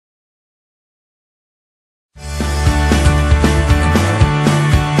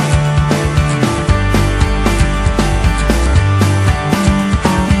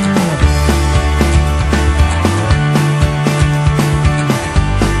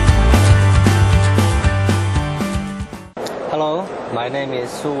My name is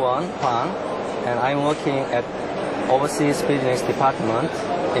Suwon Hwang, and I'm working at Overseas Business Department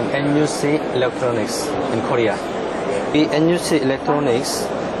in NUC Electronics in Korea. The NUC Electronics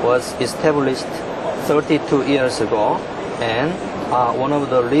was established 32 years ago and are one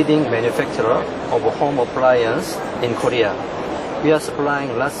of the leading manufacturers of home appliances in Korea. We are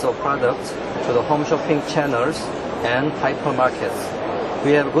supplying lots of products to the home shopping channels and hypermarkets.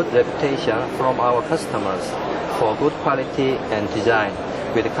 We have good reputation from our customers for good quality and design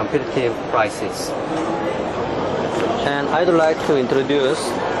with competitive prices. And I'd like to introduce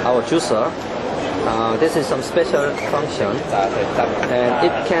our juicer. This is some special function, and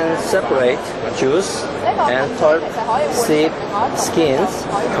it can separate juice and pulp seed skins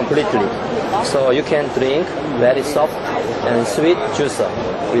completely. So you can drink very soft and sweet juicer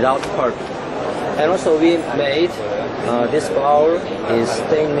without pulp. And also we made this bowl is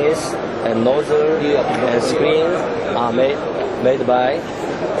stainless, and nozzle and screen are made by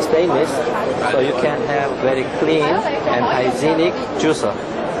stainless, so you can have very clean and hygienic juicer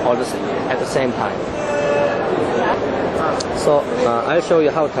at the same time. So I'll show you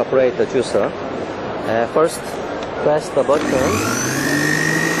how to operate the juicer. First, press the button,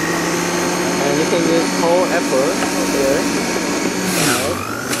 and you can use whole apple here,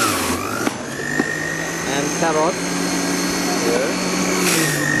 and carrot here,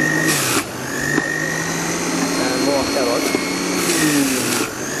 and more carrot.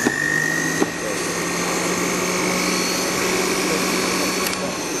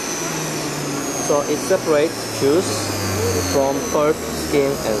 So it separates juice from pulp,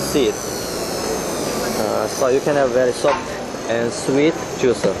 skin, and seed. So you can have very soft and sweet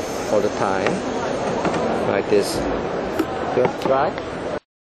juicer all the time, like this. You want to try?